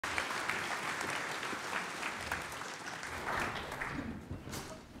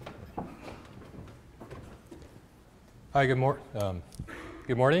Hi, good morning.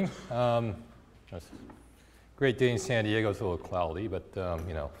 It's a great day in San Diego. It's a little cloudy, but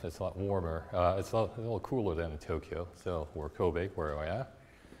you know, it's a lot warmer. It's a little cooler than in Tokyo, so or Kobe, where I am.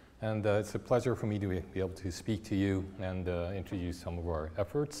 And it's a pleasure for me to be able to speak to you and introduce some of our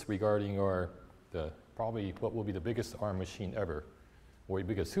efforts regarding probably what will be the biggest ARM machine ever, or the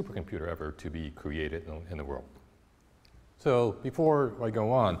biggest supercomputer ever to be created in the world. So before I go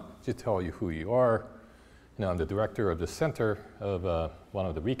on, just tell you who you are. You know, I'm the director of the center of one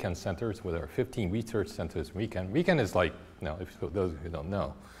of the Riken centers with our 15 research centers. Riken is like, you know, for those who don't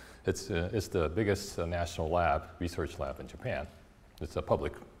know, it's the biggest national lab, research lab in Japan. It's a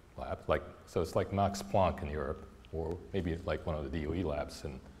public lab, so it's like Max Planck in Europe, or maybe like one of the DOE labs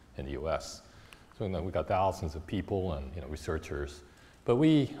in the US. So you know, we've got thousands of people and researchers. But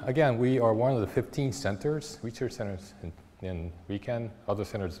we are one of the 15 centers, research centers in Riken. Other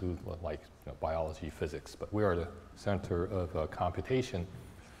centers do like biology, physics, but we are the center of computation.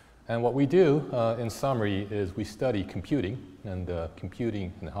 And what we do, in summary, is we study computing and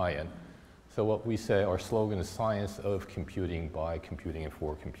computing in the high end. So what we say, our slogan is science of computing by computing and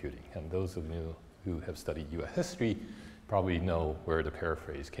for computing. And those of you who have studied US history probably know where the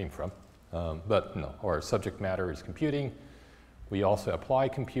paraphrase came from. But no, our subject matter is computing. We also apply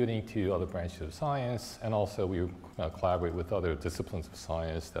computing to other branches of science, and also we collaborate with other disciplines of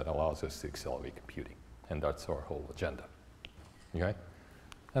science that allows us to accelerate computing. And that's our whole agenda. Okay?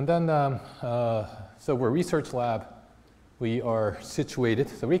 And then, so we're a research lab. We are situated,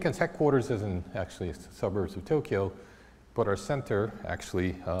 so Riken's headquarters is in actually suburbs of Tokyo, but our center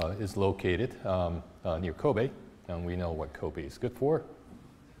actually is located near Kobe, and we know what Kobe is good for.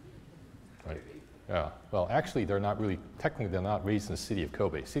 Right. Yeah. Well, actually, technically, they're not raised in the city of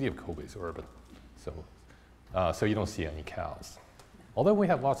Kobe. City of Kobe is urban, so you don't see any cows. Although we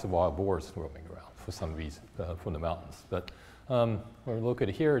have lots of wild boars roaming around for some reason from the mountains. But we're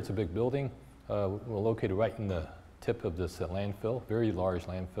located here. It's a big building. We're located right in the tip of this landfill, very large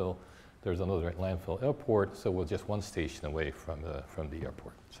landfill. There's another landfill airport, so we're just one station away from the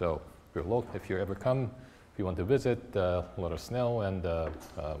airport. So if you ever come, if you want to visit, let us know, and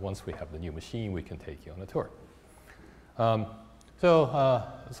once we have the new machine, we can take you on a tour.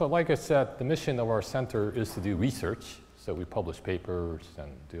 So like I said, the mission of our center is to do research. So we publish papers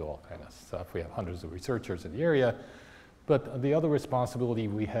and do all kind of stuff. We have hundreds of researchers in the area. But the other responsibility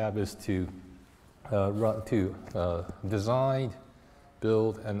we have is to design,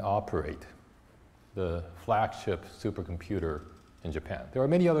 build, and operate the flagship supercomputer in Japan. There are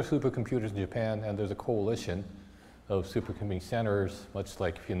many other supercomputers in Japan, and there's a coalition of supercomputing centers, much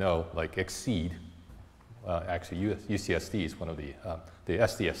like, if you know, like Exceed. Actually, UCSD is one of the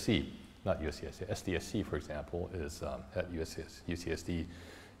SDSC, not UCSD. SDSC, for example, is at UCSD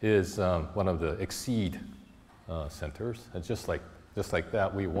is one of the Exceed centers. And just like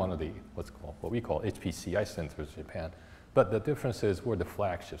that, we're one of the what we call HPC centers in Japan. But the difference is we're the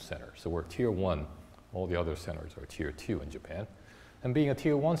flagship center. So we're tier 1. All the other centers are tier 2 in Japan. And being a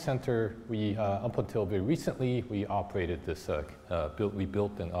tier 1 center, we up until very recently, we operated this we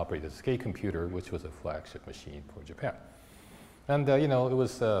built and operated a Scale computer, which was a flagship machine for Japan. And it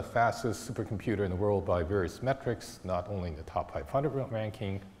was the fastest supercomputer in the world by various metrics, not only in the top 500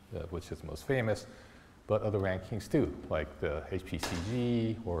 ranking, which is the most famous, but other rankings too, like the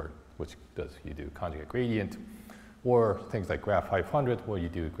HPCG, you do conjugate gradient, or things like Graph 500, where you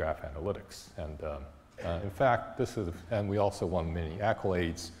do graph analytics. And in fact, and we also won many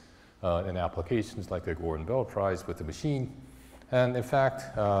accolades in applications like the Gordon Bell Prize with the machine. And in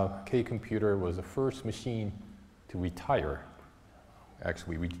fact, K computer was the first machine to retire.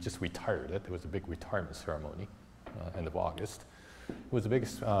 Actually, we just retired it. There was a big retirement ceremony end of August. It was the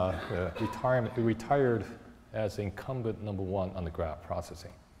biggest retirement. It retired as incumbent #1 on the graph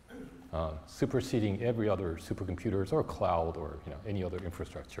processing, superseding every other supercomputers or cloud or any other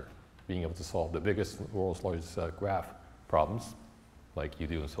infrastructure, being able to solve the world's largest graph problems, like you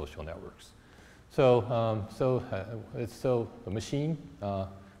do in social networks. So, the machine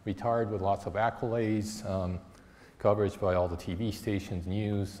retired with lots of accolades, coverage by all the TV stations,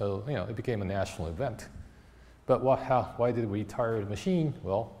 news. So it became a national event. But why did we retire the machine?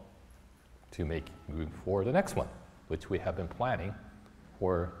 Well, to make room for the next one, which we have been planning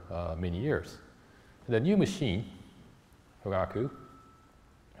for many years. The new machine, Fugaku.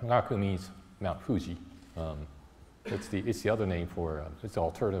 Fugaku means Mount Fuji. It's the other name for, it's the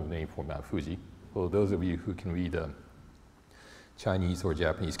alternative name for Mount Fuji. Well, those of you who can read Chinese or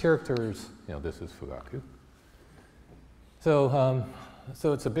Japanese characters, this is Fugaku. So,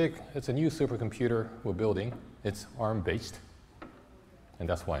 it's a new supercomputer we're building. It's ARM-based, and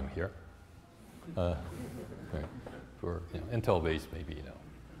that's why I'm here. Right. for Intel-based, maybe,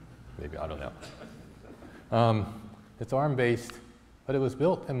 maybe, I don't know. It's ARM-based, but it was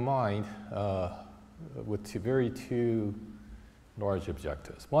built in mind with two large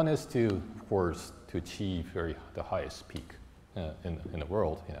objectives. One is to, of course, to achieve the highest peak in the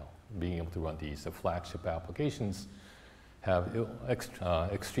world, being able to run these flagship applications, have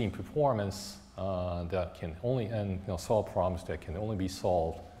extreme performance that can only, and solve problems that can only be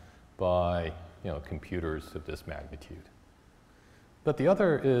solved by computers of this magnitude. But the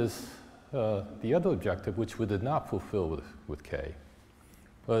other is, the other objective, which we did not fulfill with K,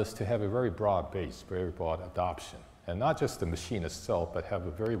 was to have a very broad base, very broad adoption. And not just the machine itself, but have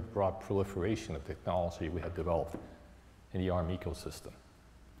a very broad proliferation of technology we had developed in the ARM ecosystem.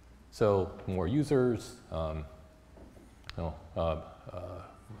 So more users,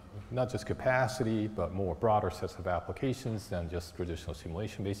 not just capacity, but more broader sets of applications than just traditional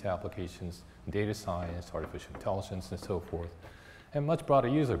simulation-based applications, data science, artificial intelligence, and so forth. And much broader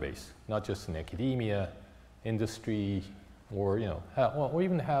user base, not just in academia, industry, or or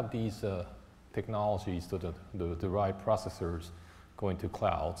even have these technologies, the derived processors going to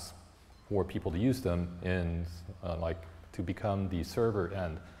clouds for people to use them in, to become the server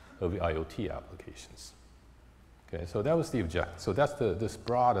end of the IoT applications. Okay, so that was the objective. So that's this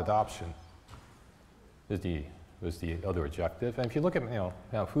broad adoption was the other objective. And if you look at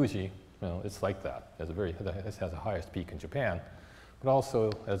now Fuji, it's like that. It has the highest peak in Japan, but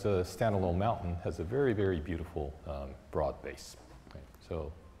also as a standalone mountain has a very, very beautiful broad base. Right?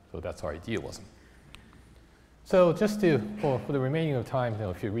 So that's our idealism. So just for the remaining of time,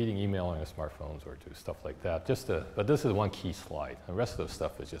 if you're reading email on your smartphones or do stuff like that, but this is one key slide. The rest of the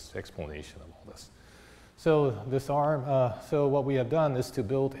stuff is just explanation of all this. So this ARM, so what we have done is to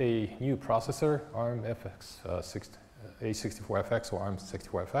build a new processor, ARM A64fx or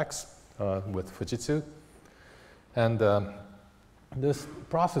ARM64fx with Fujitsu. And this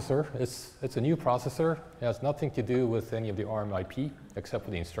processor, it's a new processor. It has nothing to do with any of the ARM IP except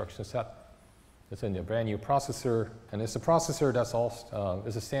for the instruction set. It's a brand new processor, and it's a processor that's also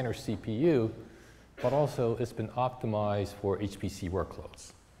is a standard CPU, but also it's been optimized for HPC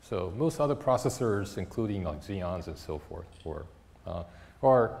workloads. So most other processors, including like Xeons and so forth, they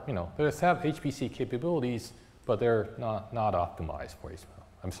have HPC capabilities, but they're not optimized for HPC.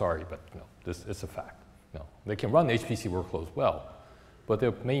 I'm sorry, but this is a fact. They can run HPC workloads well, but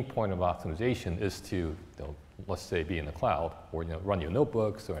their main point of optimization is to, let's say, be in the cloud, or run your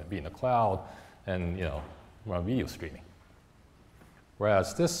notebooks, or be in the cloud, and run video streaming.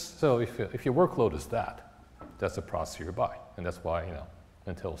 Whereas this, so if your workload is that's the processor you buy, and that's why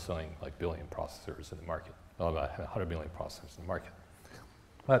Intel's selling like billion processors in the market, about 100 million processors in the market.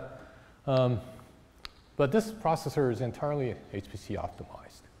 But this processor is entirely HPC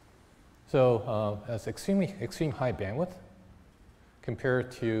optimized. So has extreme high bandwidth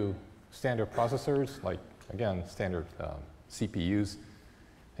compared to standard processors, like again standard CPUs.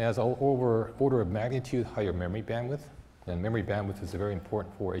 It has over order of magnitude higher memory bandwidth, and memory bandwidth is very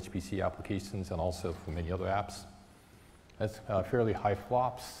important for HPC applications and also for many other apps. It's fairly high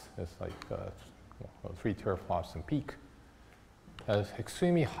flops. It's like 3 teraflops in peak. Has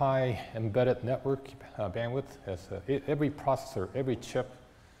extremely high embedded network bandwidth. Every processor, every chip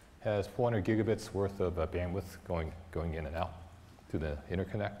has 400 gigabits worth of bandwidth going in and out to the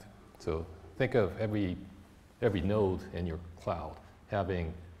interconnect. So think of every node in your cloud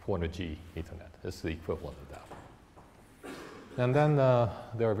having 400G Ethernet. This is the equivalent of that. And then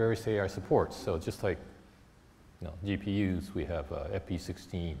there are various AI supports. So just like GPUs, we have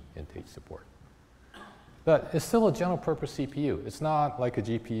FP16 intake support. But it's still a general purpose CPU. It's not like a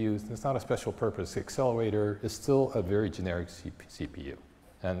GPU. It's not a special purpose accelerator. It's still a very generic CPU.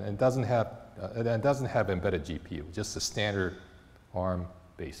 And it doesn't have embedded GPU, just the standard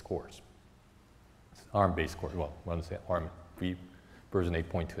ARM-based cores. ARM-based core, well, runs the ARM version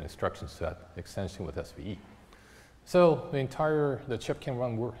 8.2 instruction set extension with SVE. So the chip can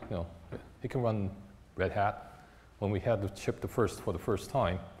run, it can run Red Hat. When we had the chip for the first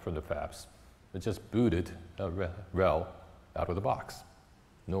time from the fabs, it just booted RHEL out of the box.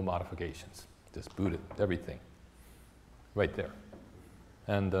 No modifications, just booted everything right there.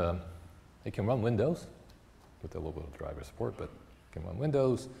 And it can run Windows with a little bit of driver support, but it can run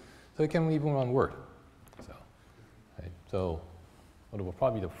Windows. So it can even run Word. So it will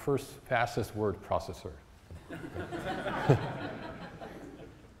probably be the first fastest word processor.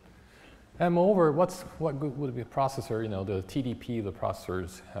 And moreover, what would be a processor? The TDP, the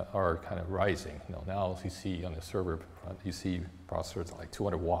processors are kind of rising. Now as you see on the server front, you see processors like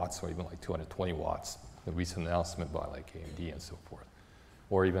 200 watts or even like 220 watts. The recent announcement by like AMD and so forth,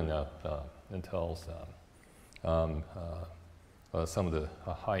 or even Intel's Some of the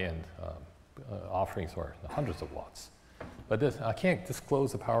high-end offerings are hundreds of watts. But this, I can't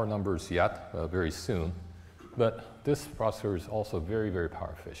disclose the power numbers yet, very soon. But this processor is also very, very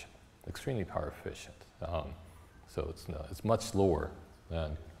power efficient, extremely power efficient. So it's much lower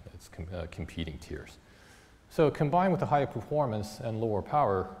than its competing tiers. So combined with the higher performance and lower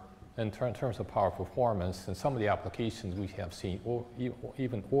power, in terms of power performance, in some of the applications we have seen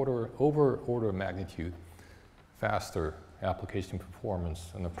even order of magnitude faster application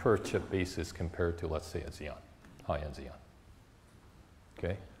performance on a per chip basis compared to, let's say, a Xeon, high-end Xeon.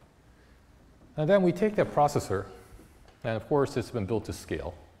 Okay? And then we take that processor, and of course it's been built to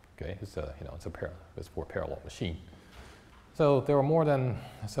scale. Okay? It's for a parallel machine. So there are more than,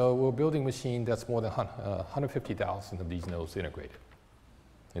 so we're building a machine that's more than 150,000 of these nodes integrated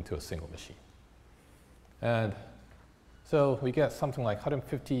into a single machine. And so we get something like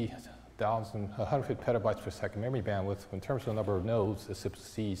 150 petabytes per second memory bandwidth. In terms of the number of nodes, it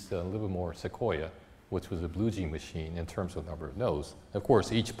supersedes a little bit more Sequoia, which was a Blue Gene machine in terms of number of nodes. Of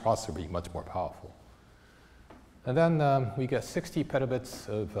course, each processor being much more powerful. And then we get 60 petabits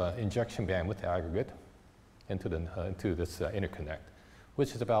of injection bandwidth aggregate into this interconnect,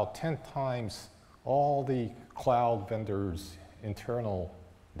 which is about 10 times all the cloud vendors' internal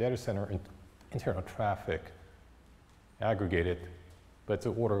data center internal traffic aggregated, but it's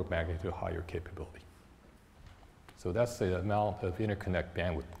an order of magnitude higher capability. So that's the amount of interconnect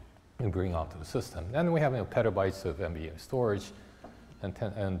bandwidth we bring onto the system. And we have petabytes of NVMe storage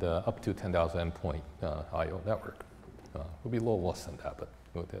and up to 10,000 endpoint I/O network. We'll be a little less than that, but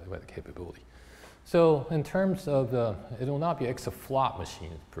with the capability. So in terms of it will not be an exaflop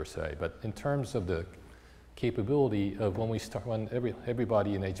machine per se, but in terms of the capability of when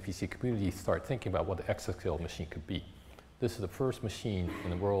everybody in the HPC community start thinking about what the exascale machine could be. This is the first machine in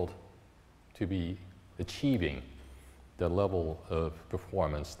the world to be achieving the level of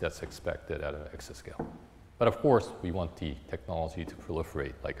performance that's expected at an exascale. But of course, we want the technology to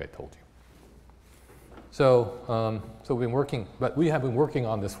proliferate, like I told you. So, we have been working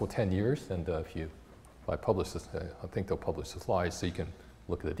on this for 10 years, and if I publish this, I think they'll publish the slides so you can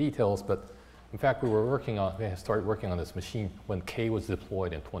look at the details. But in fact, we started working on this machine when K was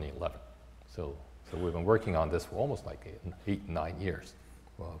deployed in 2011. So we've been working on this for almost like 8, 9 years,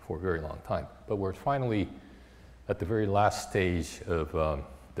 for a very long time. But we're finally at the very last stage of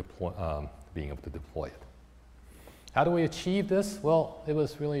being able to deploy it. How do we achieve this? Well, it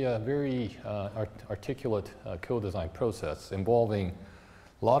was really a very articulate co-design process involving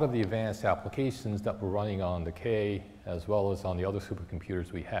a lot of the advanced applications that were running on the K as well as on the other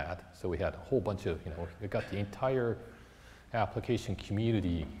supercomputers we had. So we had a whole bunch of, we got the entire application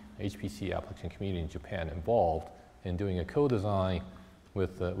community, HPC application community in Japan involved in doing a co-design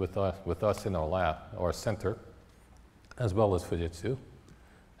with us in our lab, our center, as well as Fujitsu.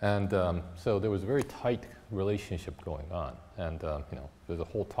 And so there was a very tight relationship going on. And there's a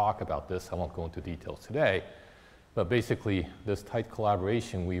whole talk about this. I won't go into details today. But basically, this tight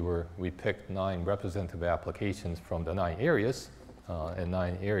collaboration, we picked 9 representative applications from the 9 areas, and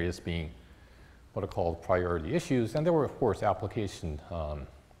 9 areas being what are called priority issues. And there were, of course, application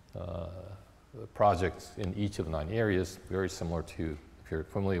projects in each of the 9 areas, very similar to, if you're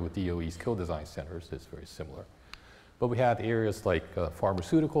familiar with DOE's co-design centers, it's very similar. But we had areas like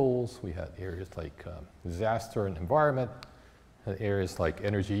pharmaceuticals, we had areas like disaster and environment, areas like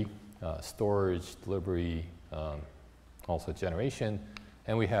energy, storage, delivery, also generation,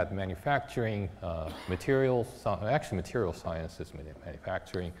 and we had manufacturing, material sciences,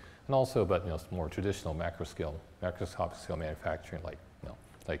 manufacturing, and also, but more traditional macroscopic scale manufacturing,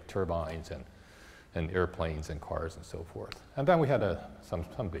 like turbines and airplanes and cars and so forth. And then we had some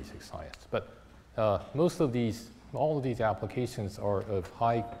basic science. But all of these applications are of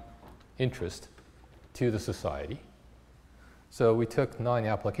high interest to the society. So we took 9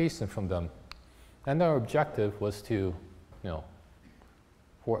 applications from them, and our objective was to,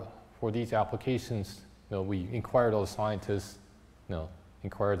 for these applications, we inquired all the scientists,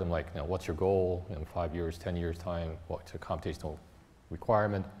 inquired them like, what's your goal in 5 years, 10 years time, what's your computational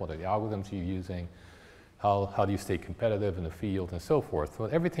requirement, what are the algorithms you're using, how do you stay competitive in the field, and so forth. So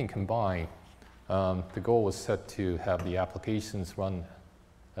everything combined, the goal was set to have the applications run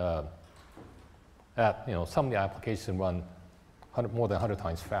some of the applications run more than 100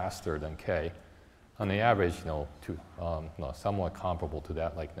 times faster than K. On the average, somewhat comparable to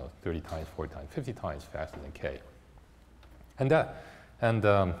that, like 30 times, 40 times, 50 times faster than K. And that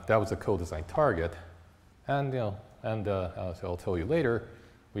was a co-design target. And so I'll tell you later,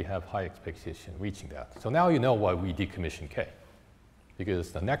 we have high expectation reaching that. So now you know why we decommissioned K,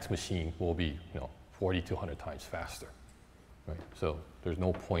 because the next machine will be 40 to 100 times faster. Right? So there's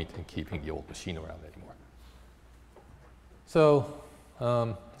no point in keeping the old machine around anymore. So,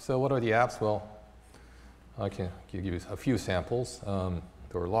 so what are the apps? Well, I can give you a few samples.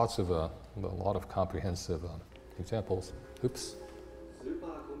 There are lots of a lot of comprehensive examples. Oops.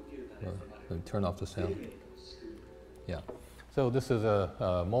 Let me turn off the sound. Yeah. So this is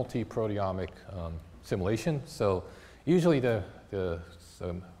a multi-proteomic simulation. So usually the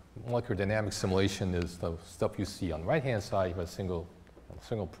molecular dynamics simulation is the stuff you see on the right-hand side. You have a single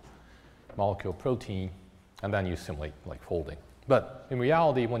molecule protein, and then you simulate like folding. But in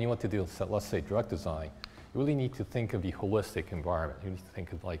reality, when you want to do, let's say, drug design, you really need to think of the holistic environment. You need to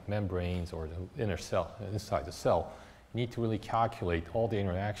think of like membranes or the inner cell, inside the cell. You need to really calculate all the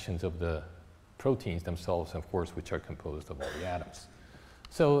interactions of the proteins themselves, of course, which are composed of all the atoms.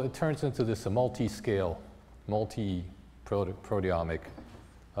 So it turns into this multi-scale, multi-proteomic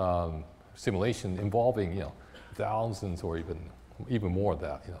simulation involving, thousands or even more of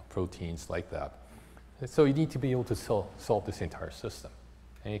that, proteins like that. And so you need to be able to solve this entire system.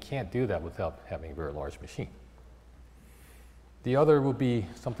 And you can't do that without having a very large machine. The other would be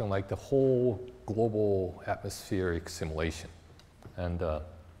something like the whole global atmospheric simulation. And,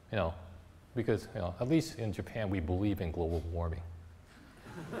 because, at least in Japan, we believe in global warming.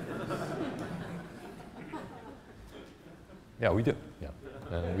 Yeah, we do. Yeah.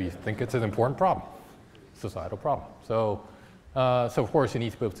 And we think it's an important problem, societal problem. So, so of course, you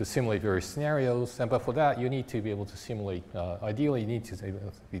need to be able to simulate various scenarios. And but for that, you need to be able to simulate, ideally, you need to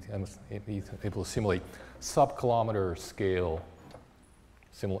be able to simulate sub-kilometer scale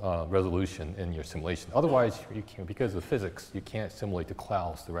resolution in your simulation. Otherwise, you can't, because of physics, you can't simulate the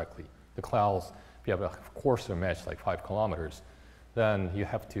clouds directly. The clouds, if you have a coarser mesh like 5 kilometers, then you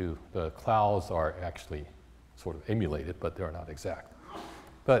have to, the clouds are actually sort of emulated, but they're not exact.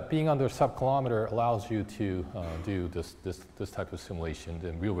 But being under sub-kilometer allows you to do this type of simulation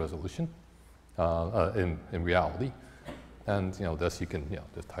in real resolution, in reality. And thus you can,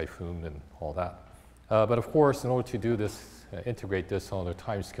 the typhoon and all that. But of course, in order to do this, integrate this on the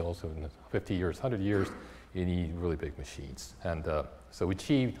time scales of 50 years, 100 years, you need really big machines. And so we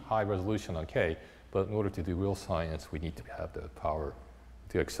achieved high resolution on K, but in order to do real science, we need to have the power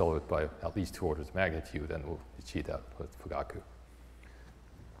to accelerate by at least 2 orders of magnitude, and we'll achieve that with Fugaku.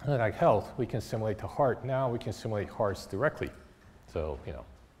 And like health, we can simulate the heart. Now we can simulate hearts directly. So,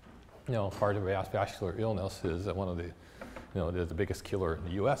 cardiovascular illness is one of the biggest killer in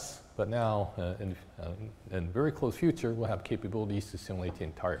the US. But now, in very close future, we'll have capabilities to simulate the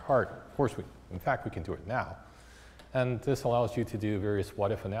entire heart. Of course, in fact, we can do it now. And this allows you to do various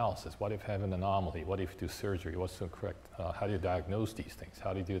what-if analysis. What if you have an anomaly? What if you do surgery? What's the correct, how do you diagnose these things?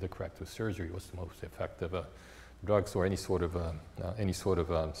 How do you do the corrective surgery? What's the most effective drugs or any sort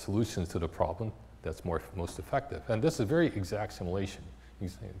of solutions to the problem that's most effective? And this is a very exact simulation.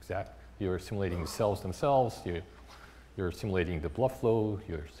 You're simulating the cells themselves. You're simulating the blood flow.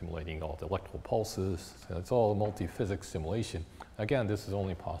 You're simulating all the electrical pulses. So it's all a multi-physics simulation. Again, this is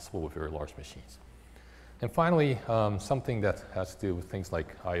only possible with very large machines. And finally, something that has to do with things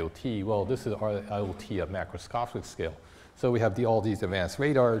like IoT. Well, this is our IoT at macroscopic scale. So we have all these advanced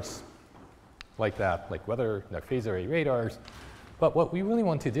radars like that, like weather, phase array radars. But what we really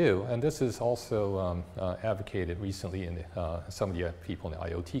want to do, and this is also advocated recently in some of the people in the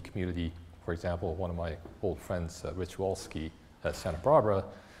IoT community. For example, one of my old friends, Rich Wolski at Santa Barbara,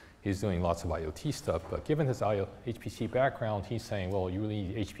 he's doing lots of IoT stuff. But given his HPC background, he's saying, well, you really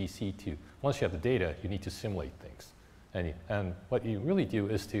need HPC to, once you have the data, you need to simulate things. And what you really do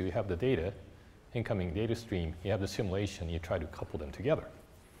is to have the data, incoming data stream, you have the simulation, you try to couple them together.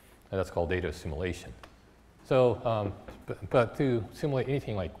 And that's called data assimilation. So, but to simulate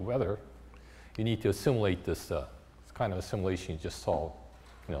anything like weather, you need to assimilate this kind of assimilation you just saw,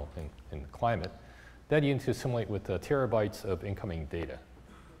 in climate. Then you need to assimilate with terabytes of incoming data.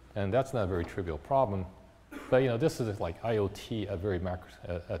 And that's not a very trivial problem. But this is like IoT at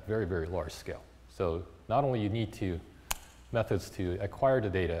very, very large scale. So not only you need methods to acquire the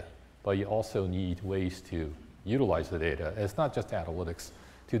data, but you also need ways to utilize the data. And it's not just analytics.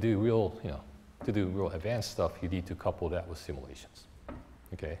 To do real advanced stuff, you need to couple that with simulations.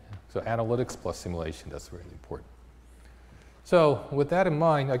 Okay, so analytics plus simulation, that's really important. So with that in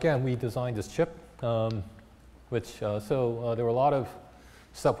mind, again, we designed this chip, which there were a lot of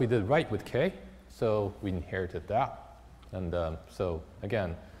stuff we did right with K, so we inherited that. And so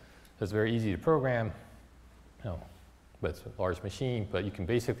again, it's very easy to program, but it's a large machine, but you can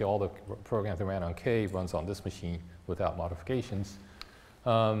basically, all the programs that ran on K runs on this machine without modifications.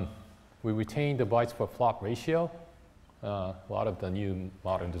 We retained the bytes per flop ratio, A lot of the new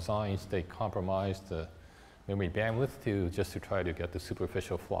modern designs, they compromise the memory bandwidth just to try to get the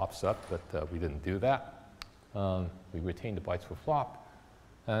superficial flops up, but we didn't do that. We retained the bytes per flop.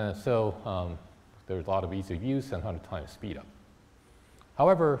 So there's a lot of ease of use and 100 times speed up.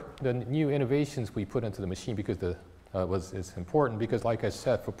 However, the new innovations we put into the machine because it's important because, like I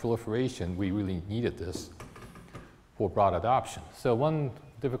said, for proliferation, we really needed this for broad adoption. So one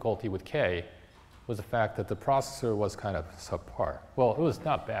difficulty with K was the fact that the processor was kind of subpar. Well, it was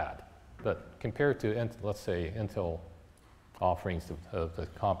not bad, but compared to, let's say, Intel offerings of the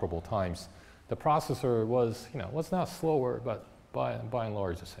comparable times, the processor was, was not slower, but by and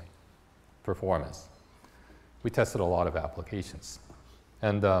large the same performance. We tested a lot of applications,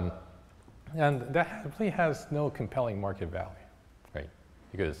 and that really has no compelling market value, right?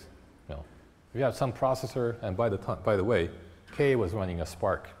 Because if you have some processor, and by the way, K was running a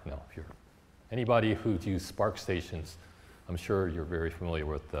SPARC. If you're anybody who's used SPARC stations, I'm sure you're very familiar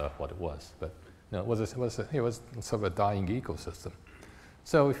with what it was. But it was sort of a dying ecosystem.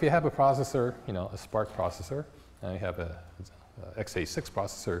 So if you have a processor, a SPARC processor, and you have a x86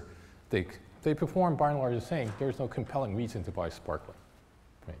 processor, they perform by and large the same. There's no compelling reason to buy SPARC.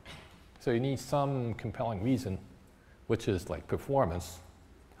 Right? So you need some compelling reason, which is like performance,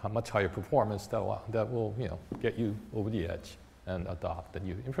 much higher performance that will get you over the edge and adopt the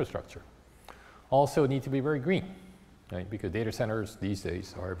new infrastructure. Also need to be very green, right? Because data centers these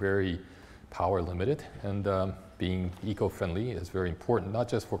days are very power limited, and being eco-friendly is very important, not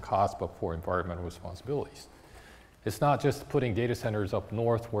just for cost, but for environmental responsibilities. It's not just putting data centers up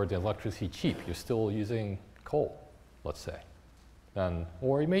north where the electricity is cheap. You're still using coal, let's say.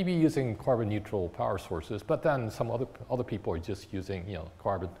 Or you may be using carbon neutral power sources, but then some other people are just using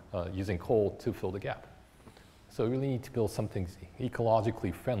using coal to fill the gap. So you really need to build something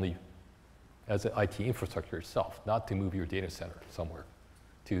ecologically friendly as an IT infrastructure itself, not to move your data center somewhere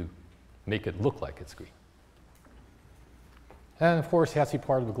to make it look like it's green. And of course, it has to be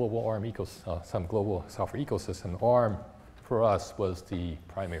part of the global ARM some global software ecosystem. ARM, for us, was the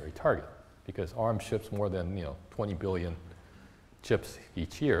primary target because ARM ships more than 20 billion chips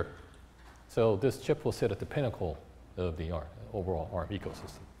each year. So this chip will sit at the pinnacle of the overall ARM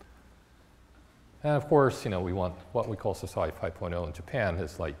ecosystem. And of course, we want what we call Society 5.0 in Japan.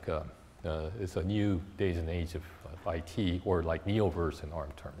 Is like it's a new days and age of IT, or like Neoverse in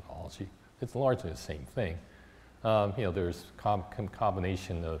ARM terminology. It's largely the same thing. There's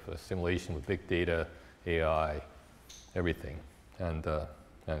combination of simulation with big data, AI, everything, and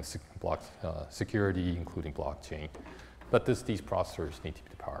security, including blockchain. But these processors need to be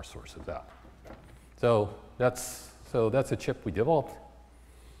the power source of that. So that's a chip we developed,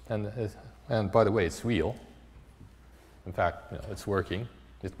 and by the way, it's real. In fact, it's working.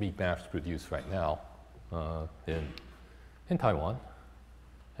 It's being mass produced right now in Taiwan,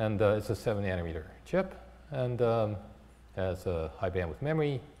 and it's a 7-nanometer chip, and has a high bandwidth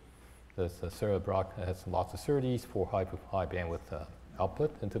memory. There's a it has lots of SerDes for high bandwidth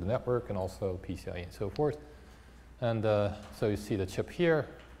output into the network, and also PCIe and so forth. And so you see the chip here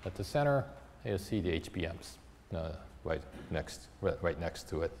at the center. You see the HBMs right next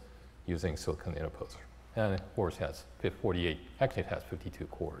to it, using silicon interposer. And of course, it has 48. Actually, it has 52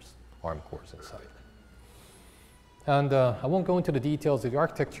 cores, ARM cores inside. And I won't go into the details of the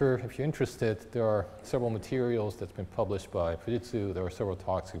architecture. If you're interested, there are several materials that's been published by Fujitsu. There are several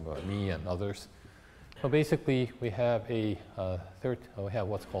talks about me and others. But basically, we have we have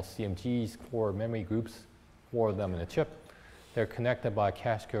what's called CMGs, core memory groups, 4 of them in a chip. They're connected by a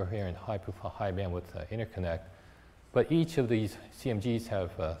cache coherent high bandwidth interconnect. But each of these CMGs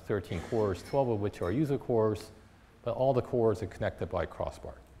have 13 cores, 12 of which are user cores, but all the cores are connected by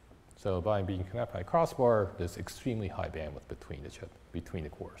crossbar. So by being connected by crossbar, there's extremely high bandwidth between the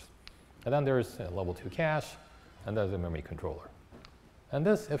cores. And then there's a level 2 cache, and there's a memory controller. And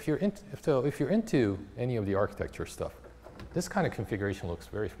this, if you're into any of the architecture stuff, this kind of configuration looks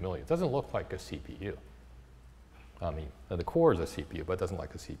very familiar. It doesn't look like a CPU. I mean, the core is a CPU, but it doesn't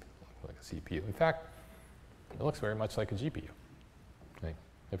look like a CPU. In fact, it looks very much like a GPU, right?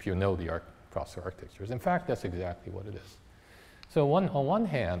 If you know the processor architectures. In fact, that's exactly what it is. So on one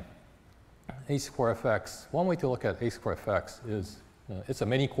hand, A64fx, one way to look at A64fx is it's a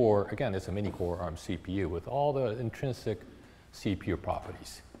mini-core, again, it's a mini-core ARM CPU with all the intrinsic CPU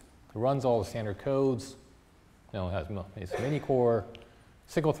properties. It runs all the standard codes, it's a mini-core.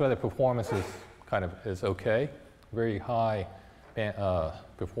 Single-threaded performance is okay. Very high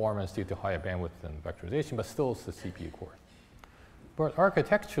performance due to higher bandwidth and vectorization, but still it's the CPU core. But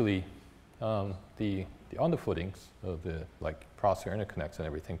architecturally, the underfootings of the processor interconnects and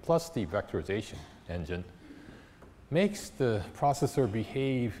everything, plus the vectorization engine, makes the processor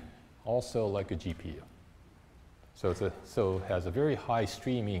behave also like a GPU. So, so it has a very high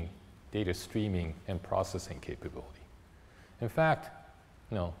data streaming and processing capability. In fact,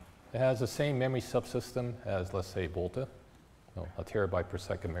 it has the same memory subsystem as, let's say, Volta, a terabyte per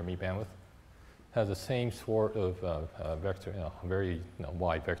second memory bandwidth. Has the same sort of vector, very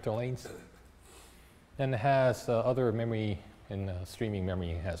wide vector lanes. And it has other memory and streaming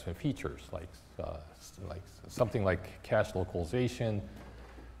memory enhancement features, like something like cache localization.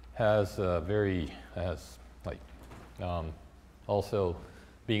 Has also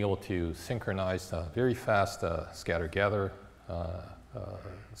being able to synchronize very fast scatter-gather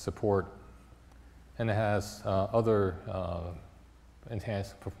support, and it has other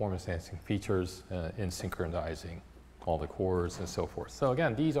performance-enhancing features in synchronizing all the cores and so forth. So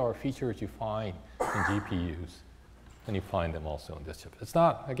again, these are features you find in GPUs, and you find them also in this chip. It's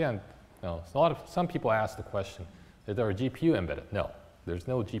not, again, some people ask the question, is there a GPU embedded? No, there's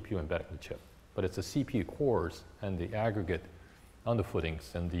no GPU embedded in the chip, but it's the CPU cores and the aggregate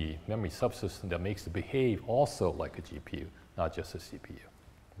underfootings and the memory subsystem that makes it behave also like a GPU, not just a CPU.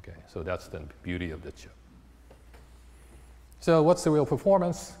 Okay, so that's the beauty of the chip. So what's the real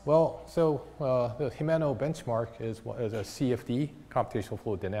performance? Well, so the Himeno benchmark is a CFD, computational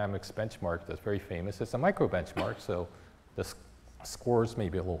fluid dynamics benchmark that's very famous. It's a micro benchmark, so the scores may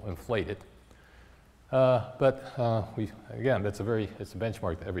be a little inflated. But again, it's a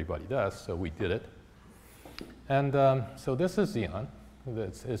benchmark that everybody does, so we did it. And so this is Xeon.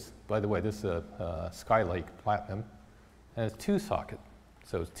 By the way, this is a Skylake Platinum, and it's 2-socket,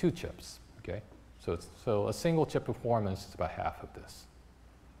 so it's 2 chips. Okay, so a single chip performance is about half of this.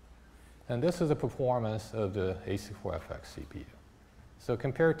 And this is the performance of the A64fx CPU. So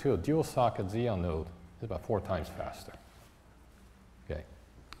compared to a dual-socket Xeon node, it's about 4 times faster. Okay,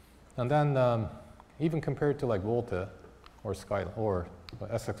 and then even compared to like Volta or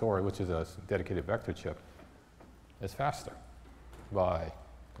SXOR, which is a dedicated vector chip, it's faster.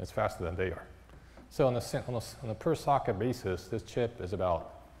 It's faster than they are. So on a per socket basis, this chip is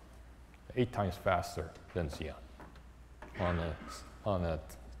about 8 times faster than Xeon on a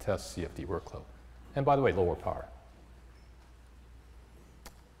test CFD workload. And by the way, lower power.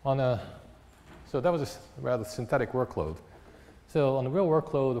 So that was a rather synthetic workload. So on the real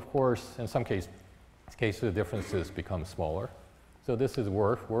workload, of course, in some cases, the differences become smaller. So this is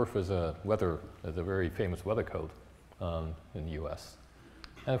WRF. WRF is a very famous weather code in the US.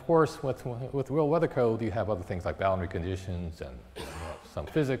 And of course, with real weather code, you have other things like boundary conditions and some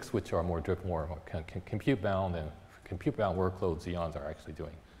physics, which are more compute bound, and compute bound workloads Xeons are actually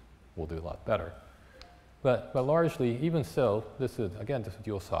will do a lot better. But largely, even so, this is again just a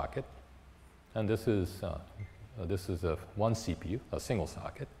dual socket, and this is one CPU, a single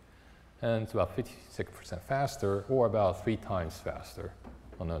socket, and it's about 56% faster, or about 3 times faster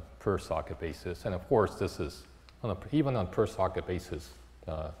on a per socket basis. And of course, this is even on per socket basis.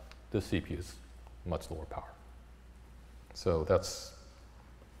 This CPU is much lower power. So that's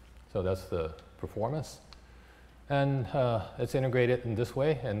the performance. And it's integrated in this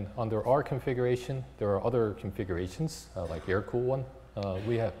way. And under our configuration, there are other configurations, like air-cooled one.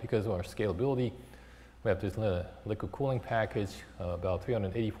 We have, because of our scalability, we have this liquid cooling package, about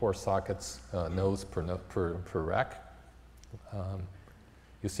 384 sockets, nodes per rack.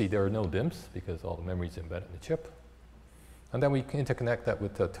 You see there are no DIMMs because all the memory is embedded in the chip. And then we interconnect that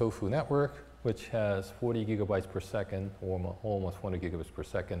with the TOFU network, which has 40 gigabytes per second, or almost 100 gigabits per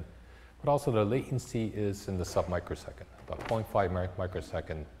second. But also the latency is in the sub-microsecond, about 0.5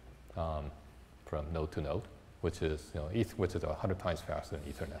 microsecond from node to node, which is 100 times faster than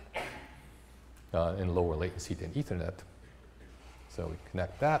Ethernet, in lower latency than Ethernet. So we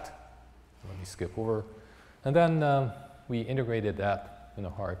connect that. Let me skip over. And then we integrated that in a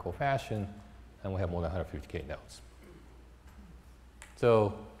hierarchical fashion, and we have more than 150K nodes.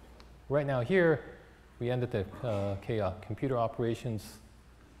 So right now here, we ended the computer operations.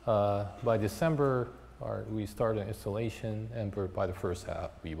 By December, we started installation, and by the first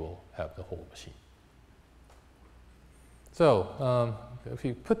half, we will have the whole machine. So if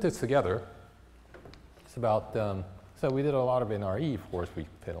you put this together, it's about, so we did a lot of NRE, of course, we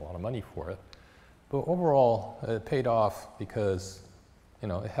paid a lot of money for it. But overall, it paid off because,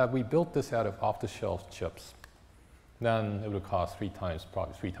 had we built this out of off-the-shelf chips, then it would cost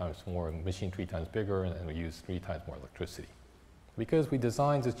probably 3 times more, machine 3 times bigger, and we use 3 times more electricity. Because we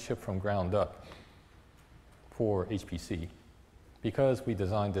designed this chip from ground up for HPC, because we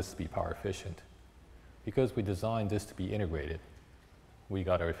designed this to be power efficient, because we designed this to be integrated, we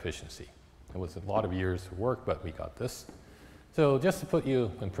got our efficiency. It was a lot of years of work, but we got this. So just to put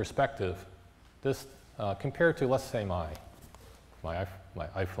you in perspective, this compared to, let's say, my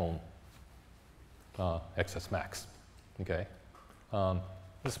iPhone XS Max, okay?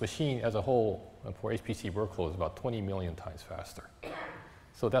 This machine as a whole for HPC workload is about 20 million times faster.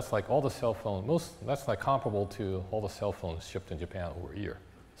 So that's like all the cell phones, that's like comparable to all the cell phones shipped in Japan over a year.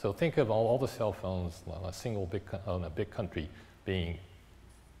 So think of all the cell phones on a single big country being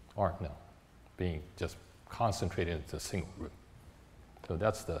just concentrated into a single room. So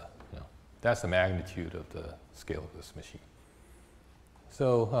that's the magnitude of the scale of this machine.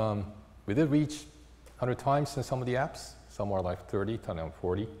 So we did reach 100 times in some of the apps. Some are like 30, some are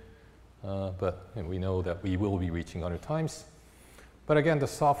 40. But we know that we will be reaching 100 times. But again, the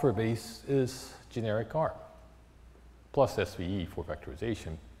software base is generic ARM, plus SVE for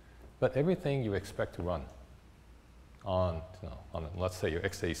vectorization. But everything you expect to run on let's say, your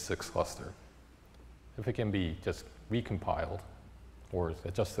x86 cluster, if it can be just recompiled or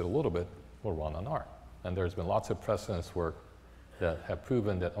adjusted a little bit, will run on ARM. And there's been lots of precedence work that have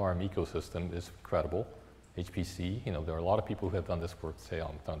proven that ARM ecosystem is credible. HPC, there are a lot of people who have done this work, say,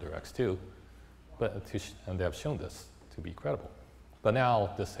 on Thunder X2, and they have shown this to be credible. But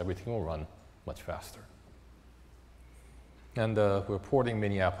now, everything will run much faster. And we're porting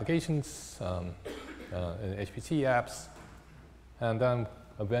many applications in HPC apps, and then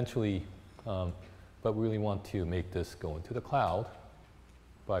eventually, but we really want to make this go into the cloud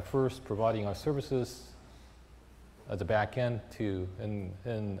by first providing our services as a back end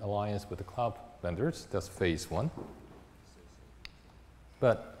in alliance with the cloud vendors. That's phase one.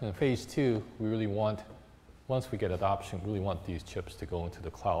 But in phase two, we really want, once we get adoption, we really want these chips to go into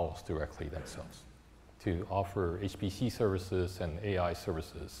the clouds directly themselves, to offer HPC services and AI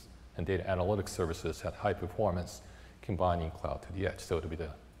services and data analytics services at high performance, combining cloud to the edge. So it'll be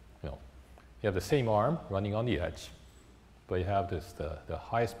you have the same ARM running on the edge, but you have the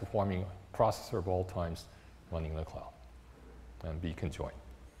highest performing processor of all times running in the cloud and be conjoined.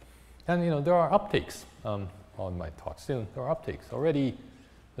 And there are uptakes on my talk soon. There are uptakes. Already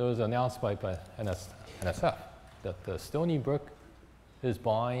there was announced by NSF that Stony Brook is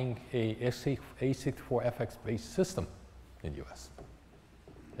buying a A64fx based system in the US.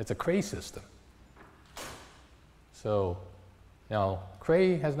 It's a Cray system. So now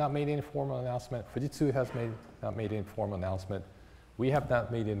Cray has not made any formal announcement. Fujitsu has not made any formal announcement. We have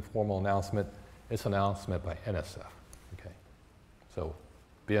not made any formal announcement. It's an announcement by NSF. Okay, so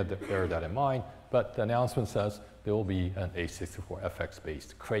bear that in mind. But the announcement says there will be an A64fx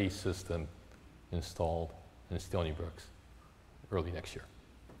based Cray system installed in Stony Brook early next year.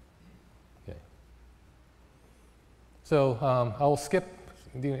 Okay. So I'll skip,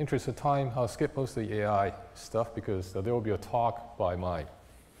 in the interest of time, I'll skip most of the AI stuff because there will be a talk by my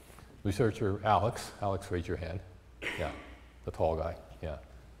researcher, Alex. Alex, raise your hand. Yeah, the tall guy. Yeah.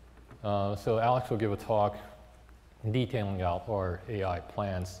 So Alex will give a talk detailing out our AI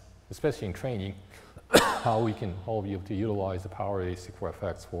plans, especially in training, how we can all be able to utilize the power of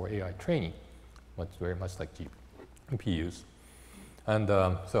A64fx for AI training, very much like GPUs. And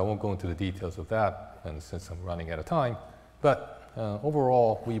so I won't go into the details of that, and since I'm running out of time. But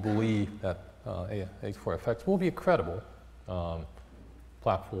overall, we believe that A64fx will be a credible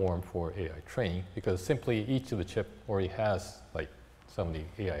platform for AI training, because simply each of the chip already has like some of the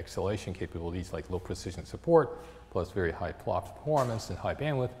AI acceleration capabilities, like low precision support, plus very high performance and high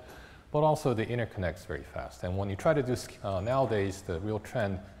bandwidth, but also the interconnect's very fast. And when you try to do, nowadays, the real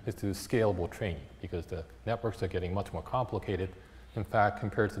trend is to do scalable training, because the networks are getting much more complicated. In fact,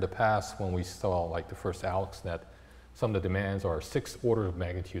 compared to the past, when we saw like the first AlexNet, some of the demands are 6 orders of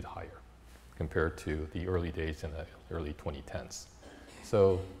magnitude higher compared to the early days in the early 2010s.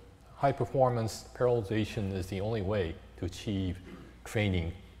 So high performance parallelization is the only way to achieve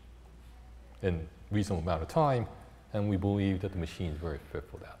training in reasonable amount of time, and we believe that the machine is very fit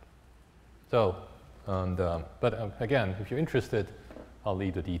for that. So, but again, if you're interested, I'll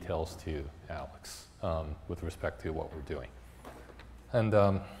leave the details to Alex with respect to what we're doing.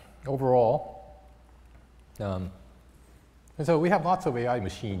 And overall, and so we have lots of AI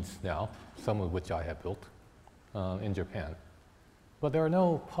machines now, some of which I have built in Japan. But there are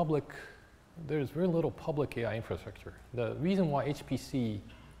no public, there's very little public AI infrastructure. The reason why HPC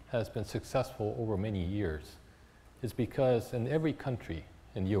has been successful over many years is because in every country,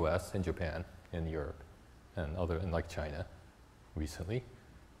 in the US, in Japan, in Europe, and like China recently,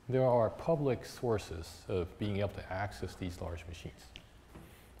 there are public sources of being able to access these large machines.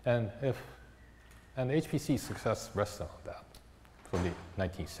 And HPC's success rests on that from the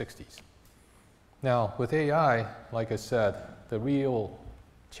 1960s. Now, with AI, like I said, the real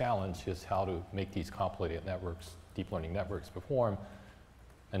challenge is how to make these complicated networks, deep learning networks, perform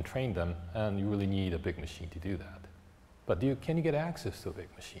and train them, and you really need a big machine to do that. But can you get access to a big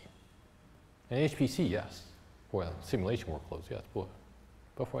machine? In HPC, yes. For simulation workloads, yes.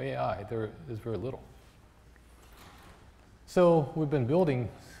 But for AI, there is very little. So we've been building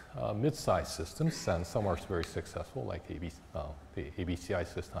mid-sized systems, and some are very successful, like the ABCI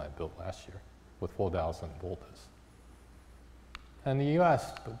system I built last year with 4,000 volts. And in the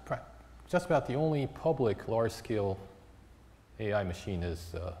US, just about the only public large-scale AI machine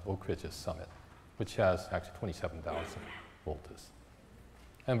is Oak Ridge's Summit, which has actually 27,000 volts.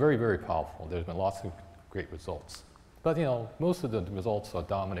 And very, very powerful. There's been lots of great results. But most of the results are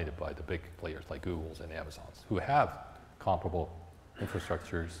dominated by the big players like Google's and Amazon's, who have comparable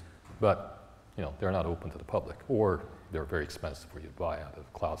infrastructures, but they're not open to the public, or they're very expensive for you to buy out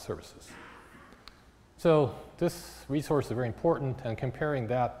of cloud services. So this resource is very important, and comparing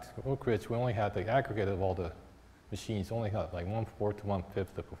that to Oak Ridge, we only had the aggregate of all the machines, only had like 1/4 to 1/5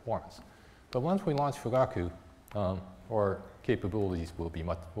 the performance. But once we launch Fugaku, our capabilities will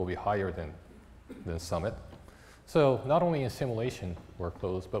be higher than Summit. So not only in simulation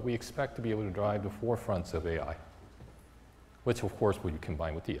workloads, but we expect to be able to drive the forefronts of AI, which of course will be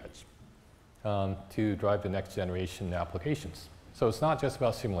combined with the edge, to drive the next generation applications. So it's not just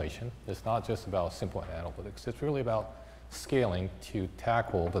about simulation. It's not just about simple analytics. It's really about scaling to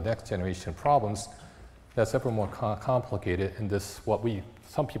tackle the next generation problems that's ever more complicated in this, what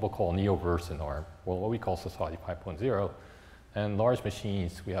some people call Neoverse in ARM, or what we call Society 5.0. And large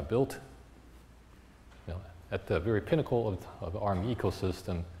machines we have built at the very pinnacle of the ARM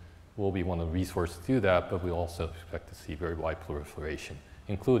ecosystem will be one of the resources to do that, but we also expect to see very wide proliferation,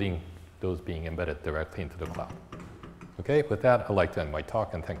 including those being embedded directly into the cloud. Okay, with that, I'd like to end my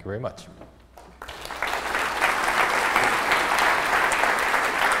talk, and thank you very much.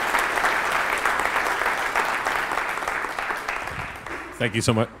 Thank you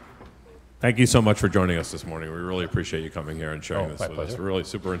so much. Thank you so much for joining us this morning. We really appreciate you coming here and sharing this with us. Really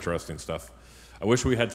super interesting stuff. I wish we had